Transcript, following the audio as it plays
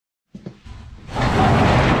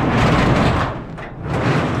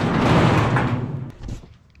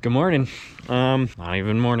Good morning. Not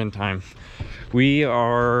even morning time. We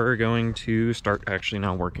are going to start actually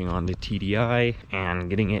now working on the TDI and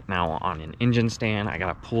getting it now on an engine stand. I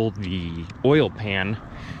gotta pull the oil pan,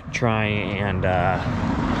 try and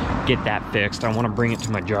get that fixed. I want to bring it to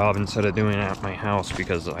my job instead of doing it at my house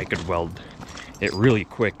because I could weld it really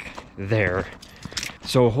quick there.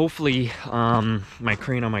 So hopefully my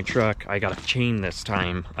crane on my truck, I got a chain this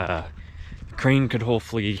time. The crane could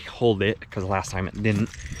hopefully hold it because last time it didn't,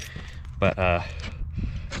 but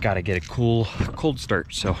gotta get a cold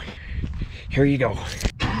start. So here you go.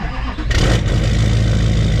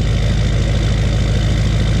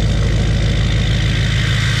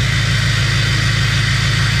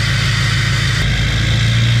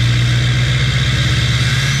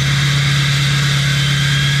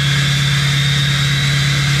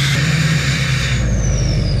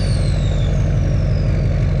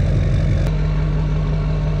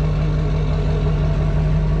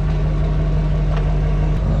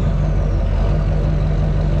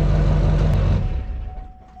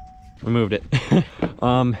 We moved it.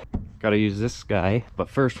 Gotta use this guy, but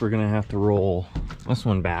first we're gonna have to roll this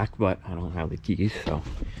one back, but I don't have the keys, so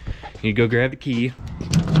you go grab the key.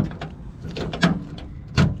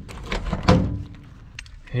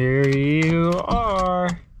 Here you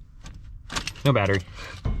are. No battery.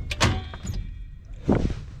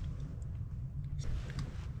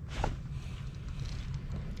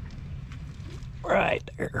 Right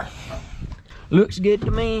there. Looks good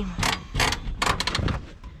to me.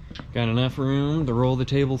 Got enough room to roll the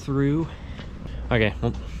table through. Okay,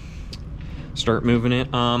 well, start moving it.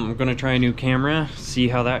 I'm gonna try a new camera, see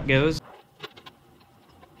how that goes.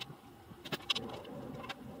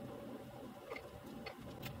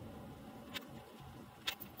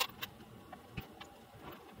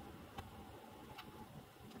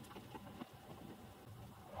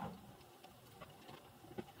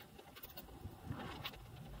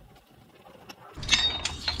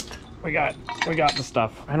 We got the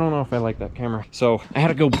stuff. I don't know if I like that camera. So I had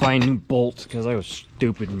to go buy new bolts because I was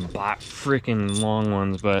stupid and bought freaking long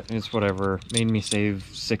ones, but it's whatever. Made me save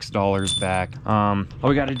 $6 back. All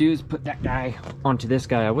we gotta do is put that guy onto this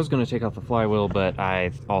guy. I was gonna take off the flywheel, but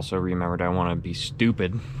I also remembered I wanna be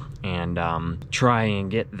stupid and try and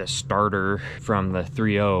get the starter from the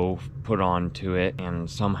 3.0 put onto it and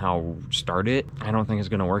somehow start it. I don't think it's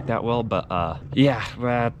gonna work that well, but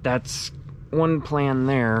yeah, that's one plan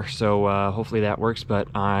there. So hopefully that works, but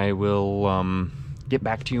I will get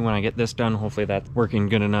back to you when I get this done. Hopefully that's working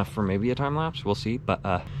good enough for maybe a time lapse. We'll see, but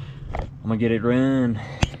I'm gonna get it run.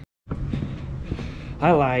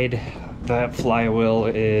 I lied. That flywheel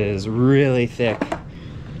is really thick,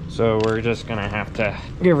 so we're just gonna have to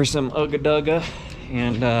give her some ugga-dugga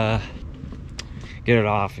and get it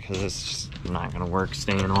off because it's just not gonna work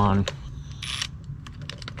staying on.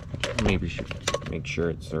 Maybe should make sure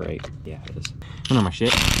it's the right. Yeah, it is. I know my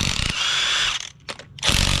shit.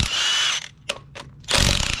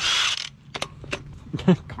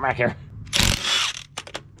 Come back here.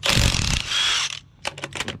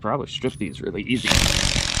 I could probably strip these really easy.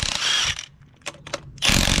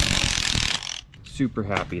 Super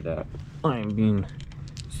happy that I'm being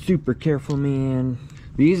super careful, man.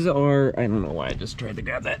 These are, I don't know why I just tried to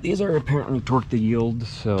grab that. These are apparently torque to yield,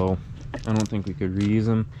 so I don't think we could reuse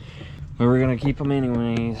them. But we're gonna keep them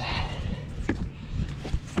anyways.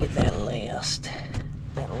 With that last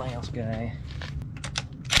guy.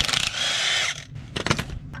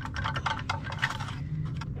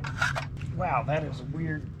 Wow, that is a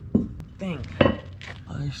weird thing.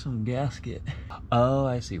 Oh, there's some gasket. Oh,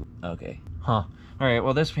 I see. Okay. Huh. All right,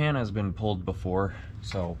 well, this pan has been pulled before,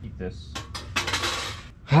 so keep this.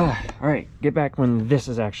 All right, get back when this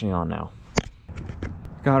is actually on now.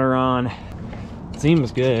 Got her on.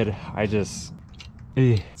 Seems good. I just,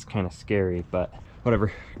 it's kind of scary, but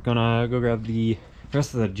whatever. Gonna go grab the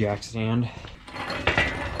rest of the jack stand.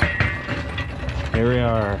 Here we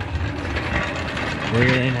are.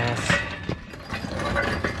 Really nice.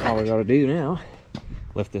 All we gotta do now,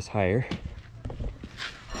 lift this higher,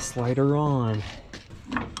 slide her on.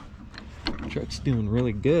 Truck's doing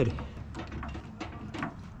really good.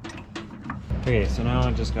 Okay, so now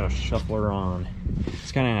I just gotta shuffle her on.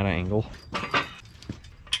 It's kind of at an angle.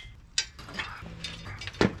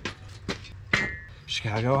 Just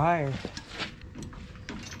gotta go higher.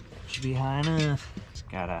 Should be high enough. Just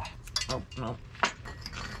gotta, oh, no.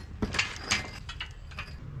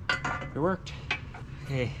 It worked.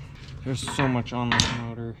 Okay, there's so much on this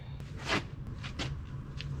motor.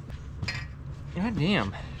 God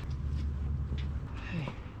damn.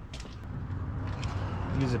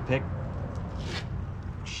 Use a pick.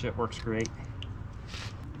 Shit works great.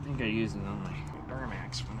 I think I used it on my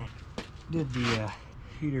Duramax when I did the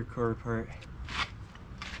heater core part.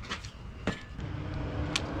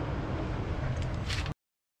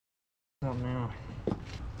 What's up now?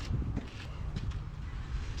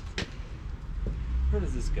 Where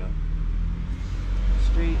does this go?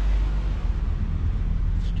 Straight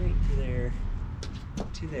to there,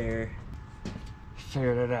 to there.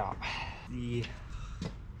 Figured it out. The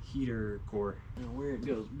heater core. Now where it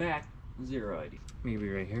goes back, zero idea. Maybe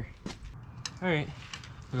right here. All right,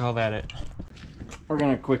 we call that it. We're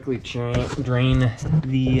gonna quickly drain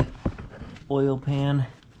the oil pan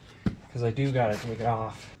because I do gotta take it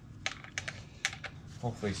off.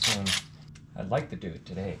 Hopefully soon. I'd like to do it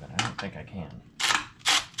today, but I don't think I can.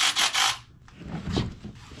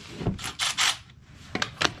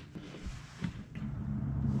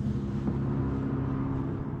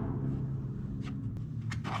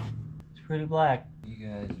 Pretty black. You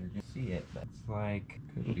guys are gonna see it, but it's like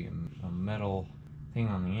could be a metal thing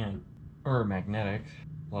on the end or a magnetic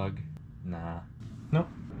plug. Nah, nope.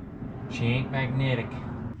 She ain't magnetic.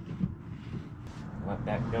 Let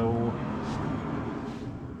that go.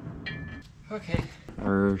 Okay.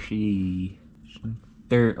 Or she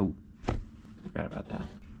there. Oh, forgot about that.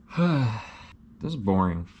 This is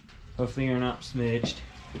boring. Hopefully you're not smidged,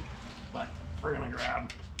 but we're gonna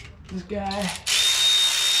grab this guy.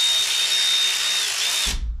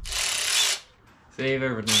 Save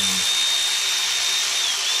everything.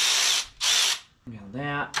 Got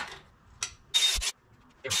that.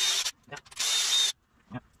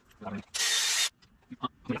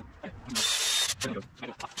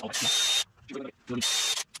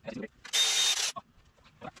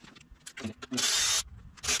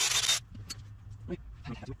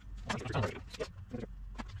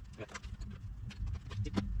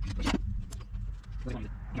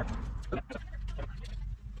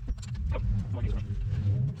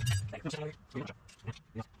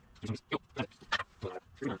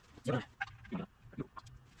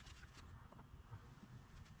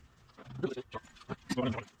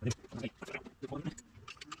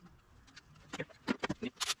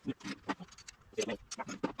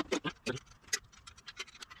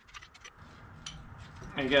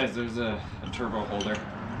 Hey guys, there's a turbo holder,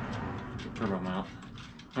 turbo mount.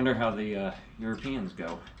 Wonder how the Europeans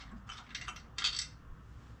go.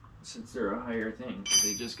 Since they're a higher thing,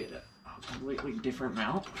 they just get a completely different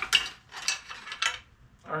mount.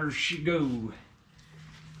 There she go.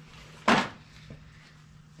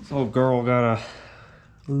 This little girl got a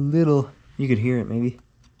little, you could hear it maybe,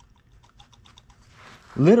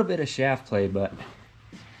 a little bit of shaft play, but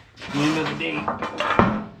at the end of the day,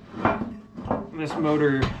 this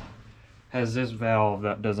motor has this valve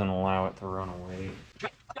that doesn't allow it to run away.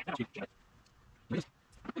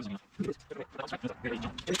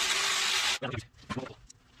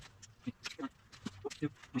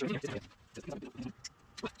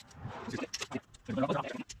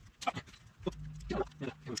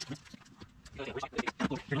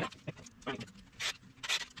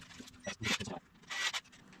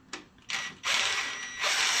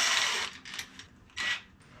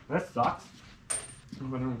 That sucks.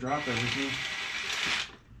 Hope I don't drop everything.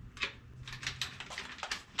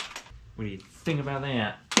 What do you think about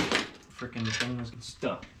that? Freaking thing was getting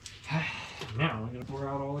stuck. Now we're gonna pour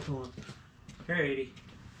out all the coolant. Alrighty.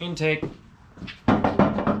 Intake.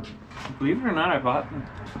 Believe it or not, I bought.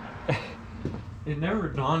 It never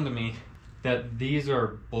dawned on me that these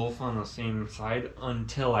are both on the same side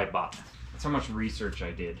until I bought them. That's how much research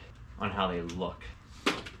I did on how they look.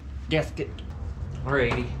 Gasket.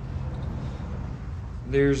 Alrighty.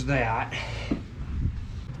 There's that.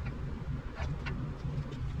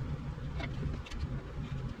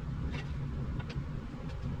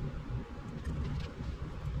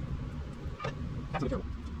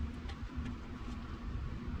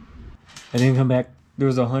 I didn't come back. There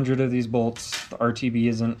was 100 of these bolts. The RTB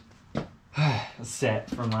isn't set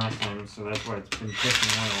from last time, so that's why it's been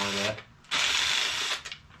pissing oil like that.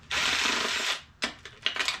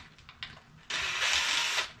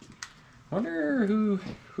 Wonder who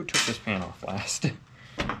took this pan off last.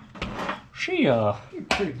 She you're a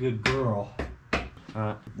pretty good girl.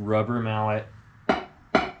 Rubber mallet.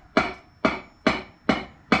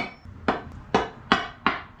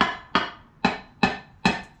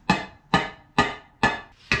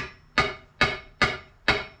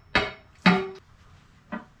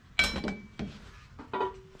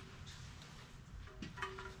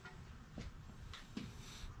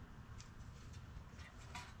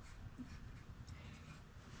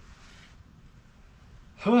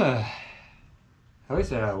 At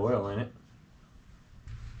least it had oil in it.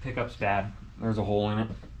 Pickup's bad. There's a hole in it.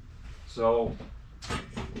 So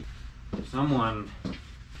Someone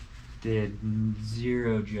did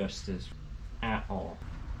zero justice at all.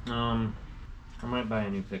 I might buy a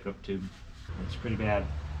new pickup tube. It's pretty bad.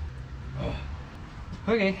 Oh.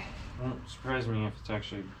 Okay. Won't surprise me if it's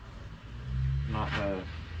actually not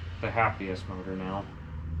the happiest motor now.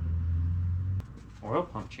 Oil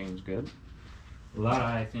pump change good. A lot of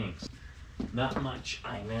high things. Not much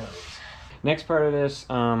I know. Next part of this,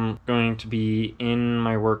 going to be in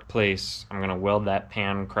my workplace. I'm gonna weld that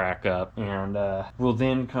pan crack up, and we'll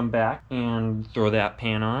then come back and throw that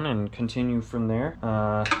pan on and continue from there.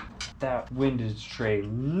 That windage tray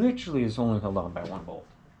literally is only held on by one bolt,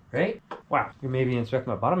 right? Wow, you maybe inspect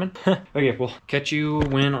my bottom end. Okay, we'll catch you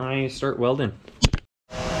when I start welding.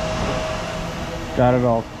 Got it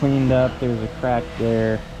all cleaned up. There's a crack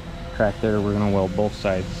there. We're gonna weld both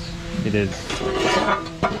sides. It is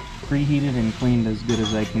preheated and cleaned as good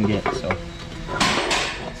as I can get, so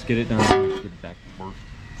let's get it done and get it back to work.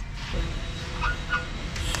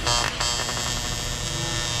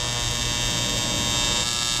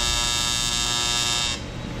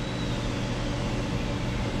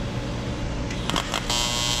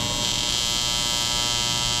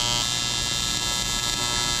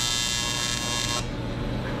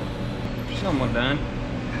 Somewhat done.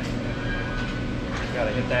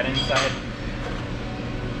 Gotta hit that inside.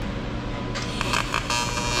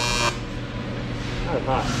 Not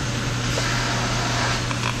hot.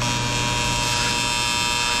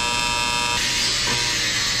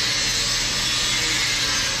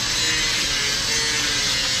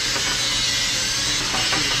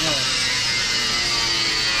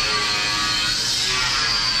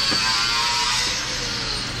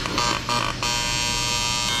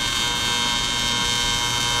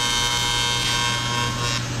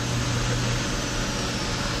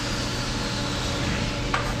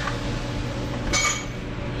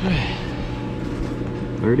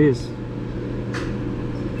 There it is.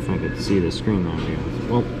 If I could see the screen on here.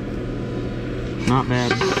 Well, not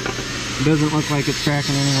bad. It doesn't look like it's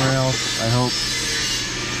cracking anywhere else, I hope.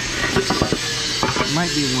 It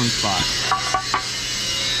might be one spot.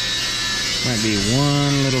 Might be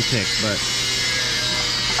one little tick, but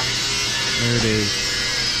there it is.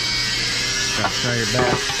 Gotta try your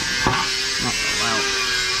best not to allow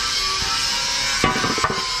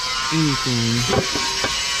anything.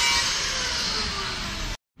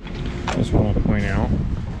 Just want to point out,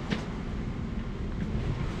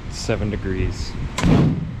 7 degrees.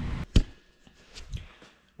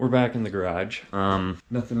 We're back in the garage.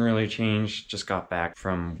 Nothing really changed, just got back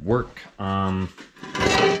from work.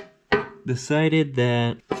 Decided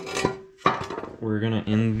that we're gonna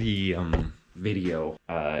end the video.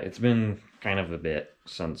 It's been kind of a bit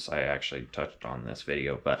since I actually touched on this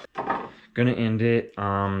video, but gonna end it.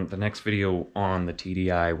 The next video on the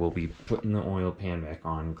TDI will be putting the oil pan back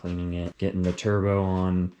on, cleaning it, getting the turbo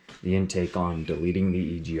on, the intake on, deleting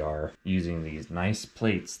the EGR, using these nice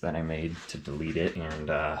plates that I made to delete it, and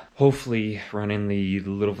hopefully running the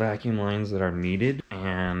little vacuum lines that are needed,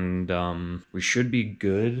 and we should be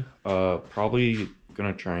good. Probably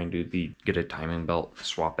gonna try and get a timing belt,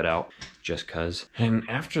 swap it out just cuz. And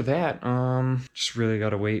after that, just really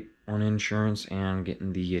gotta wait on insurance and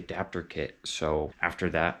getting the adapter kit. So after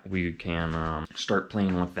that, we can start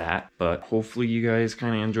playing with that. But hopefully you guys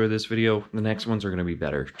kind of enjoy this video. The next ones are gonna be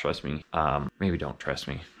better, trust me. Maybe don't trust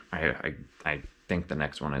me. I think the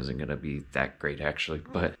next one isn't gonna be that great actually,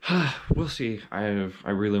 but we'll see. I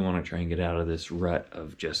really want to try and get out of this rut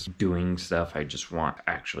of just doing stuff. I just want to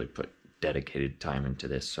actually put dedicated time into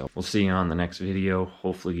this. So we'll see you on the next video.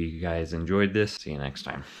 Hopefully you guys enjoyed this. See you next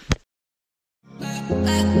time.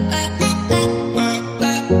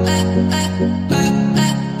 Bye.